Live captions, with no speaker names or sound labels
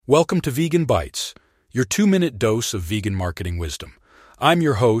Welcome to Vegan Bites, your 2-minute dose of vegan marketing wisdom. I'm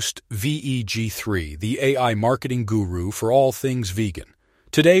your host, VEG3, the AI marketing guru for all things vegan.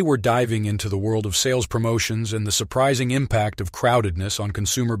 Today we're diving into the world of sales promotions and the surprising impact of crowdedness on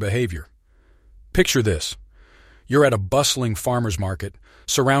consumer behavior. Picture this. You're at a bustling farmer's market,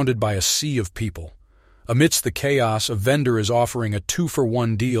 surrounded by a sea of people. Amidst the chaos, a vendor is offering a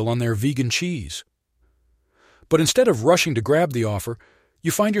 2-for-1 deal on their vegan cheese. But instead of rushing to grab the offer, you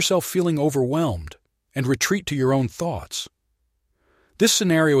find yourself feeling overwhelmed and retreat to your own thoughts. This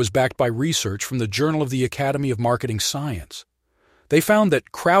scenario is backed by research from the Journal of the Academy of Marketing Science. They found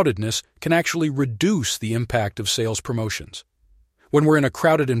that crowdedness can actually reduce the impact of sales promotions. When we're in a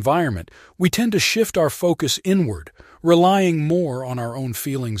crowded environment, we tend to shift our focus inward, relying more on our own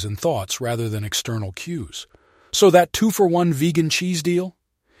feelings and thoughts rather than external cues. So that 2-for-1 vegan cheese deal?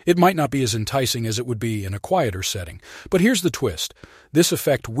 It might not be as enticing as it would be in a quieter setting, but here's the twist. This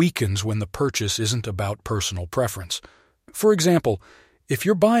effect weakens when the purchase isn't about personal preference. For example, if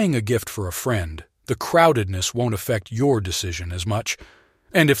you're buying a gift for a friend, the crowdedness won't affect your decision as much.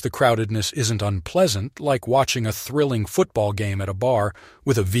 And if the crowdedness isn't unpleasant, like watching a thrilling football game at a bar,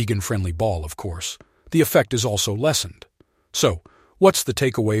 with a vegan-friendly ball, of course, the effect is also lessened. So, what's the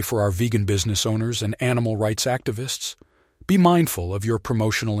takeaway for our vegan business owners and animal rights activists? Be mindful of your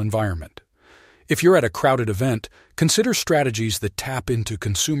promotional environment. If you're at a crowded event, consider strategies that tap into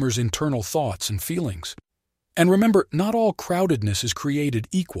consumers' internal thoughts and feelings. And remember, not all crowdedness is created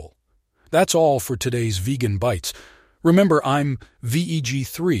equal. That's all for today's Vegan Bites. Remember, I'm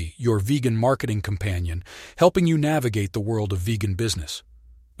VEG3, your vegan marketing companion, helping you navigate the world of vegan business.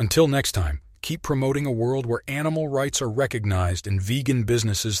 Until next time, keep promoting a world where animal rights are recognized and vegan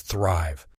businesses thrive.